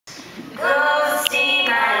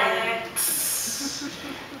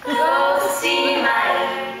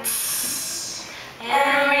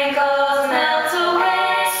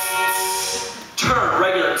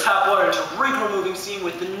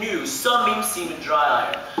Semen Dry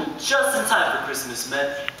Iron. Just in time for Christmas,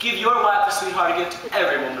 men. Give your wife or sweetheart a gift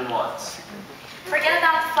every woman wants. Forget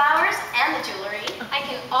about the flowers and the jewelry. I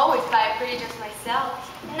can always buy a pretty dress myself.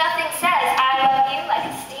 Nothing says I love you like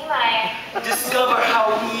a steam iron. Discover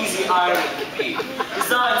how easy ironing can be.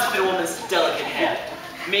 Designed to fit a woman's delicate hand.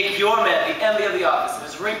 Make your man the envy of the office in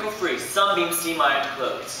his wrinkle-free, sunbeam steam ironed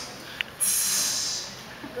clothes.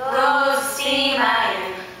 Go steam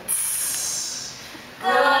iron.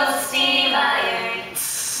 Go steam iron.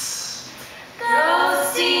 Go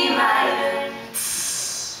steam iron.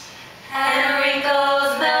 And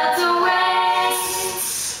wrinkles melt away.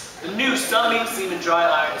 The new Sunbeam Semen Dry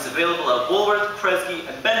Iron is available at Woolworth, Kresge,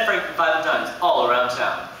 and Ben Franklin 5 & Dimes all around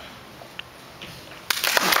town.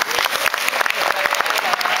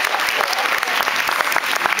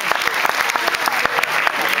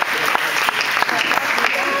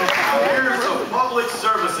 Here's a public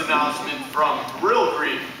service announcement from Grill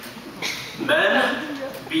Cream. Men,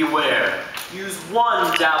 beware. Use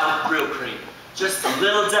 1 dab of Grill Cream. Just a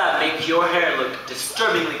little dab makes your hair look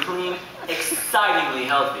disturbingly clean, excitingly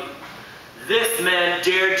healthy. This man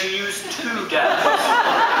dared to use 2 dabs.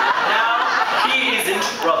 Now he is in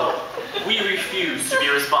trouble. We refuse to be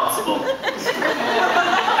responsible.